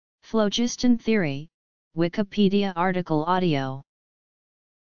Phlogiston theory, Wikipedia article audio.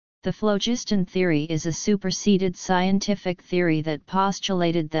 The phlogiston theory is a superseded scientific theory that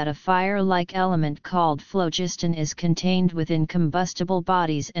postulated that a fire-like element called phlogiston is contained within combustible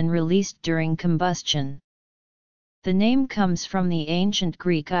bodies and released during combustion. The name comes from the ancient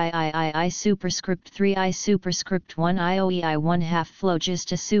Greek I superscript 3 I superscript 1 IOEI 1/2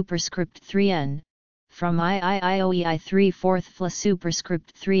 phlogista superscript 3n, from IOEI 3/4 phla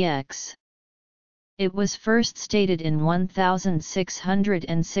superscript 3x. It was first stated in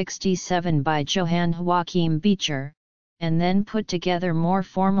 1667 by Johann Joachim Beecher, and then put together more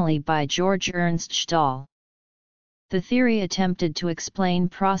formally by George Ernst Stahl. The theory attempted to explain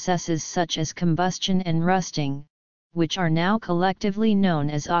processes such as combustion and rusting, which are now collectively known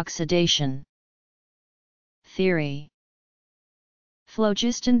as oxidation. Theory.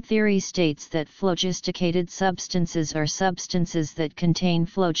 Phlogiston theory states that phlogisticated substances are substances that contain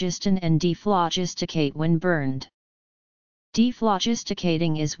phlogiston and dephlogisticate when burned.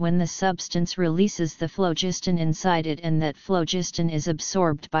 Dephlogisticating is when the substance releases the phlogiston inside it and that phlogiston is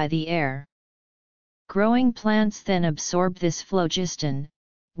absorbed by the air. Growing plants then absorb this phlogiston,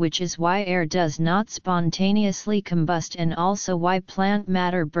 which is why air does not spontaneously combust and also why plant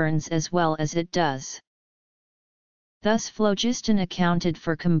matter burns as well as it does. Thus phlogiston accounted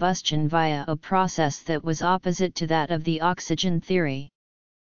for combustion via a process that was opposite to that of the oxygen theory.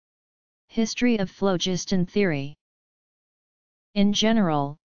 History of phlogiston theory. In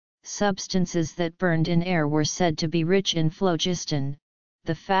general, substances that burned in air were said to be rich in phlogiston.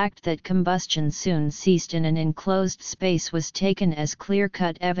 The fact that combustion soon ceased in an enclosed space was taken as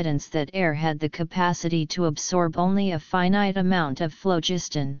clear-cut evidence that air had the capacity to absorb only a finite amount of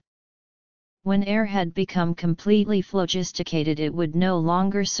phlogiston. When air had become completely phlogisticated, it would no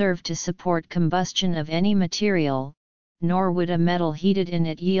longer serve to support combustion of any material, nor would a metal heated in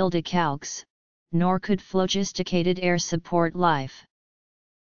it yield a calx, nor could phlogisticated air support life.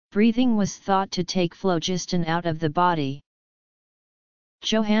 Breathing was thought to take phlogiston out of the body.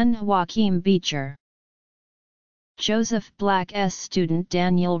 Johann Joachim Beecher. Joseph Black's student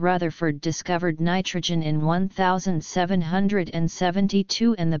Daniel Rutherford discovered nitrogen in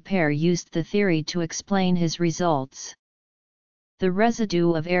 1772 and the pair used the theory to explain his results. The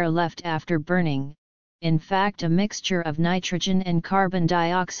residue of air left after burning, in fact a mixture of nitrogen and carbon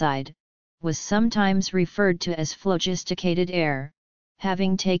dioxide, was sometimes referred to as phlogisticated air,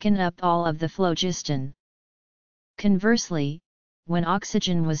 having taken up all of the phlogiston. Conversely, when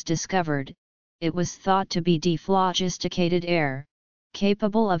oxygen was discovered, it was thought to be dephlogisticated air,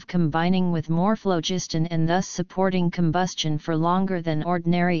 capable of combining with more phlogiston and thus supporting combustion for longer than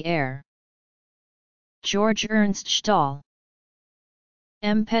ordinary air. George Ernst Stahl.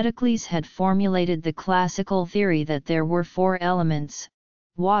 Empedocles had formulated the classical theory that there were four elements: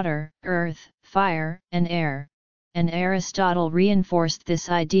 water, earth, fire, and air, and Aristotle reinforced this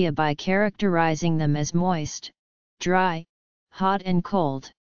idea by characterizing them as moist, dry, hot and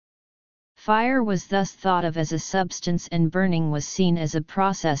cold. Fire was thus thought of as a substance and burning was seen as a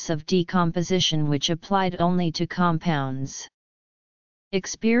process of decomposition which applied only to compounds.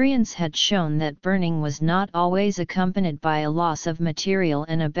 Experience had shown that burning was not always accompanied by a loss of material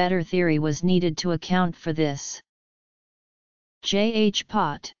and a better theory was needed to account for this. J. H.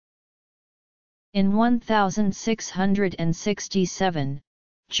 Pott. In 1667,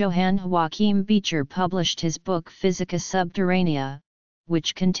 Johann Joachim Beecher published his book Physica Subterranea,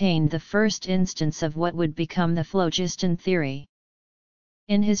 which contained the first instance of what would become the phlogiston theory.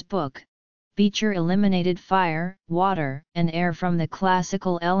 In his book, Beecher eliminated fire, water, and air from the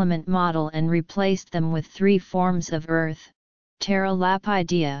classical element model and replaced them with three forms of earth: terra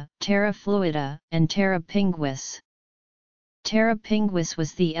lapidea, terra fluida, and terra pinguis. Terra pinguis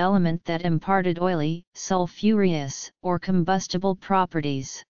was the element that imparted oily, sulfurous, or combustible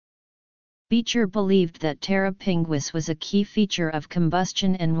properties. Beecher believed that terra pinguis was a key feature of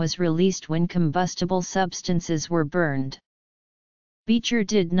combustion and was released when combustible substances were burned. Beecher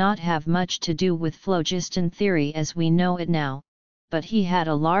did not have much to do with phlogiston theory as we know it now, but he had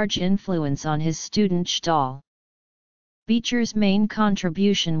a large influence on his student Stahl. Beecher's main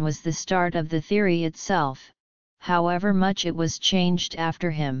contribution was the start of the theory itself, however much it was changed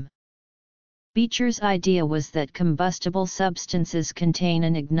after him. Beecher's idea was that combustible substances contain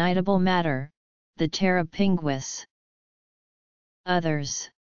an ignitable matter, the terra pinguis. Others.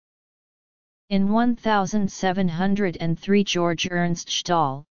 In 1703, George Ernst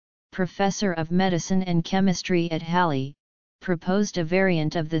Stahl, professor of medicine and chemistry at Halle, proposed a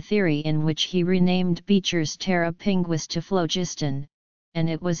variant of the theory in which he renamed Beecher's terra pinguis to phlogiston, and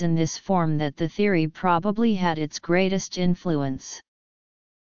it was in this form that the theory probably had its greatest influence.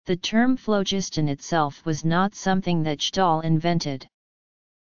 The term phlogiston itself was not something that Stahl invented.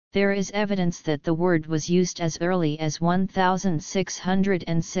 There is evidence that the word was used as early as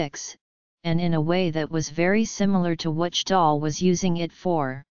 1606, and in a way that was very similar to what Stahl was using it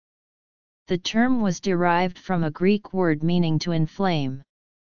for. The term was derived from a Greek word meaning to inflame.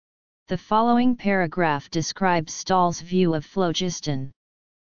 The following paragraph describes Stahl's view of phlogiston.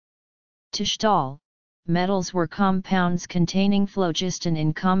 To Stahl, metals were compounds containing phlogiston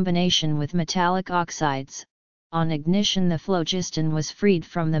in combination with metallic oxides. On ignition, the phlogiston was freed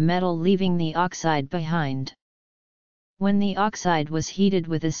from the metal, leaving the oxide behind. When the oxide was heated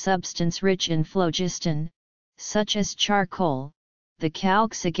with a substance rich in phlogiston, such as charcoal, the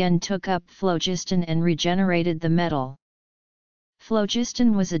calx again took up phlogiston and regenerated the metal.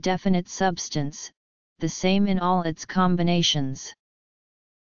 Phlogiston was a definite substance, the same in all its combinations.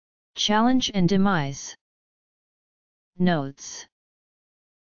 Challenge and demise. Notes.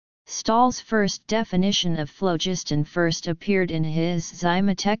 Stahl's first definition of phlogiston first appeared in his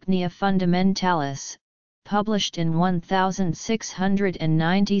Zymotechnia Fundamentalis, published in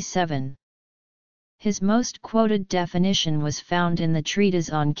 1697. His most quoted definition was found in the treatise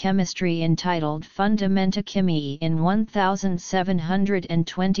on chemistry entitled Fundamenta Chemiae in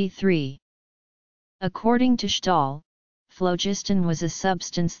 1723. According to Stahl, phlogiston was a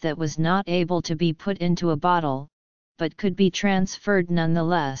substance that was not able to be put into a bottle, but could be transferred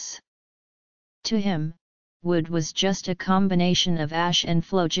nonetheless. To him, wood was just a combination of ash and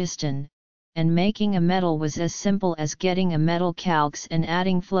phlogiston, and making a metal was as simple as getting a metal calx and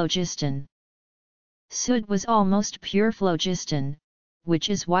adding phlogiston. Soot was almost pure phlogiston, which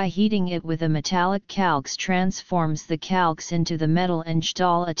is why heating it with a metallic calx transforms the calx into the metal, and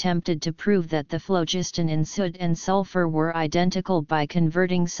Stahl attempted to prove that the phlogiston in soot and sulfur were identical by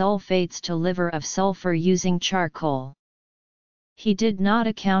converting sulfates to liver of sulfur using charcoal. He did not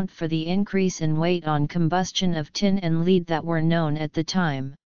account for the increase in weight on combustion of tin and lead that were known at the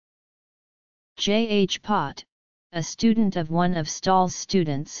time. J. H. Pott, a student of one of Stahl's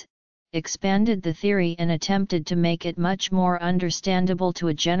students, expanded the theory and attempted to make it much more understandable to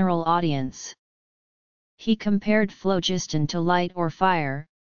a general audience. He compared phlogiston to light or fire,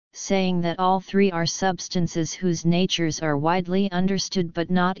 saying that all three are substances whose natures are widely understood but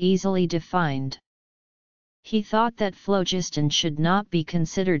not easily defined. He thought that phlogiston should not be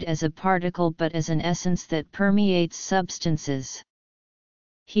considered as a particle but as an essence that permeates substances.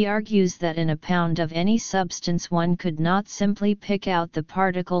 He argues that in a pound of any substance one could not simply pick out the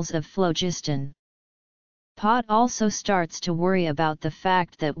particles of phlogiston. Pott also starts to worry about the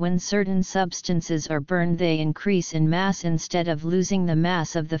fact that when certain substances are burned they increase in mass instead of losing the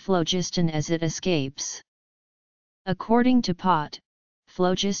mass of the phlogiston as it escapes. According to Pott,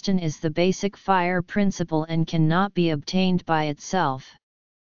 phlogiston is the basic fire principle and cannot be obtained by itself.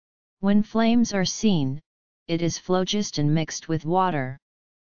 When flames are seen, it is phlogiston mixed with water.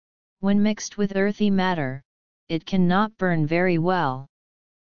 When mixed with earthy matter, it cannot burn very well.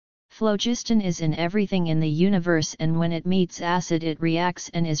 Phlogiston is in everything in the universe, and when it meets acid it reacts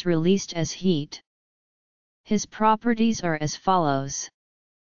and is released as heat. His properties are as follows.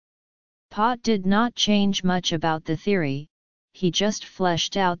 Pott did not change much about the theory, he just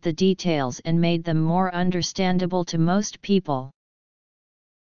fleshed out the details and made them more understandable to most people.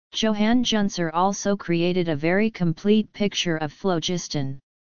 Johann Junzer also created a very complete picture of phlogiston.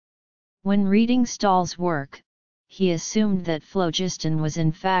 When reading Stahl's work, he assumed that phlogiston was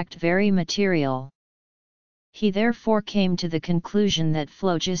in fact very material. He therefore came to the conclusion that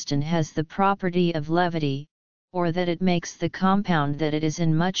phlogiston has the property of levity, or that it makes the compound that it is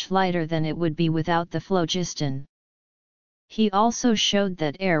in much lighter than it would be without the phlogiston. He also showed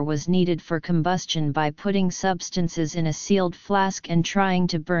that air was needed for combustion by putting substances in a sealed flask and trying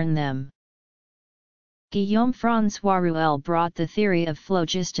to burn them. Guillaume François Rouelle brought the theory of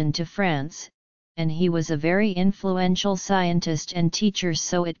phlogiston to France, and he was a very influential scientist and teacher,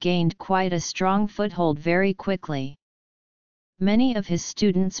 so it gained quite a strong foothold very quickly. Many of his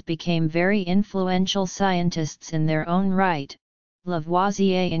students became very influential scientists in their own right,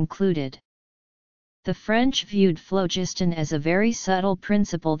 Lavoisier included. The French viewed phlogiston as a very subtle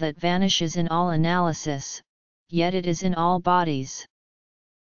principle that vanishes in all analysis, yet it is in all bodies.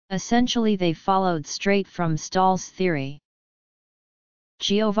 Essentially they followed straight from Stahl's theory.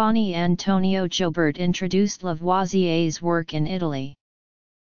 Giovanni Antonio Joubert introduced Lavoisier's work in Italy.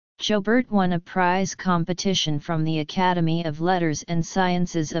 Joubert won a prize competition from the Academy of Letters and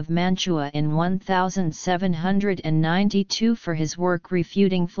Sciences of Mantua in 1792 for his work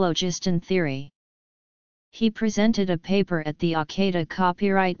refuting phlogiston theory. He presented a paper at the Accada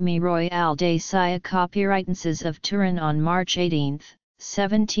Copyright Me Royale des Sciences Copyrightenses of Turin on March 18,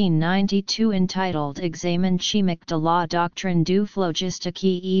 1792 entitled Examen chimique de la doctrine du phlogistique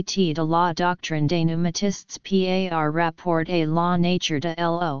et de la doctrine des pneumatists par rapport à la nature de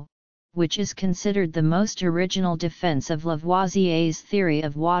l'eau, which is considered the most original defense of Lavoisier's theory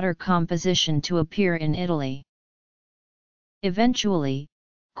of water composition to appear in Italy. Eventually,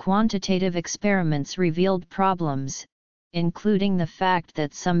 quantitative experiments revealed problems, including the fact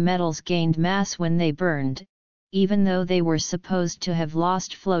that some metals gained mass when they burned, even though they were supposed to have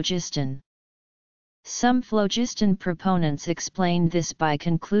lost phlogiston. Some phlogiston proponents explained this by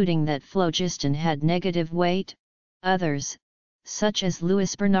concluding that phlogiston had negative weight. Others, such as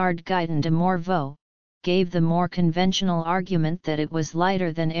Louis Bernard Guyton de Morveau, gave the more conventional argument that it was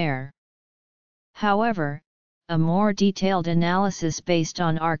lighter than air. However, a more detailed analysis based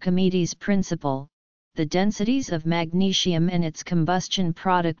on Archimedes' principle, the densities of magnesium and its combustion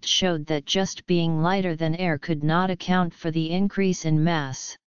product showed that just being lighter than air could not account for the increase in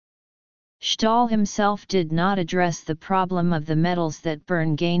mass. Stahl himself did not address the problem of the metals that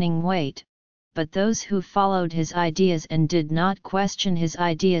burn gaining weight, but those who followed his ideas and did not question his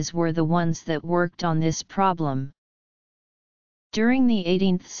ideas were the ones that worked on this problem. During the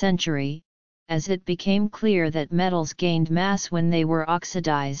 18th century, as it became clear that metals gained mass when they were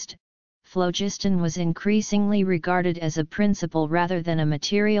oxidized, phlogiston was increasingly regarded as a principle rather than a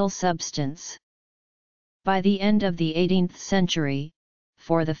material substance. By the end of the 18th century,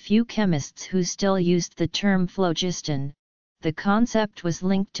 for the few chemists who still used the term phlogiston, the concept was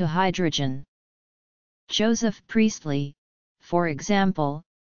linked to hydrogen. Joseph Priestley, for example,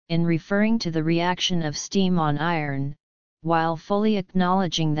 in referring to the reaction of steam on iron, while fully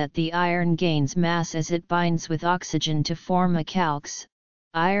acknowledging that the iron gains mass as it binds with oxygen to form a calx,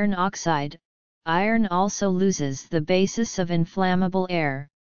 iron oxide, iron also loses the basis of inflammable air,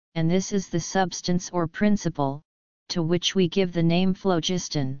 and this is the substance or principle, to which we give the name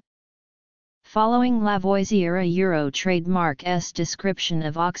phlogiston. Following Lavoisier's Euro trademark S description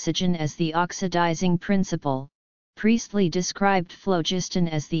of oxygen as the oxidizing principle, Priestley described phlogiston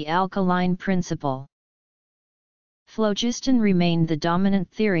as the alkaline principle. Phlogiston remained the dominant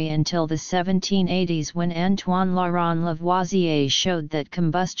theory until the 1780s when Antoine Laurent Lavoisier showed that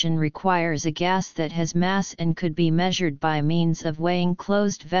combustion requires a gas that has mass and could be measured by means of weighing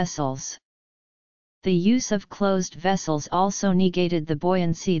closed vessels. The use of closed vessels also negated the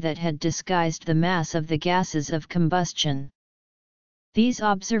buoyancy that had disguised the mass of the gases of combustion. These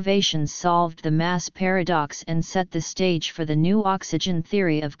observations solved the mass paradox and set the stage for the new oxygen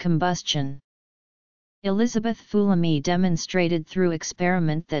theory of combustion. Elizabeth Foulamy demonstrated through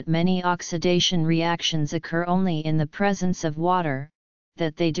experiment that many oxidation reactions occur only in the presence of water,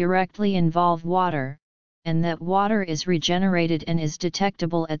 that they directly involve water, and that water is regenerated and is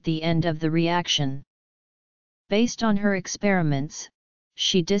detectable at the end of the reaction. Based on her experiments,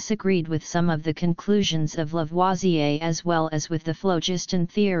 she disagreed with some of the conclusions of Lavoisier as well as with the phlogiston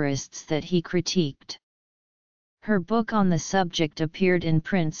theorists that he critiqued. Her book on the subject appeared in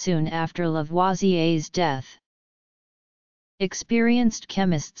print soon after Lavoisier's death. Experienced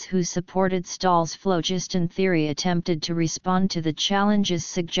chemists who supported Stahl's phlogiston theory attempted to respond to the challenges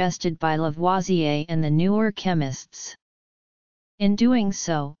suggested by Lavoisier and the newer chemists. In doing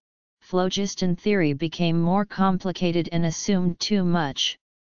so, phlogiston theory became more complicated and assumed too much,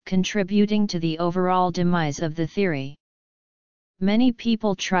 contributing to the overall demise of the theory. Many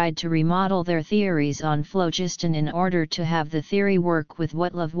people tried to remodel their theories on phlogiston in order to have the theory work with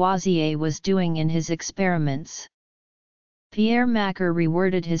what Lavoisier was doing in his experiments. Pierre Macquer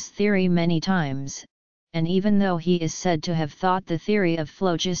reworded his theory many times, and even though he is said to have thought the theory of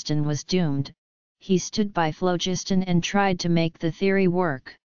phlogiston was doomed, he stood by phlogiston and tried to make the theory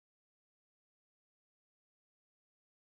work.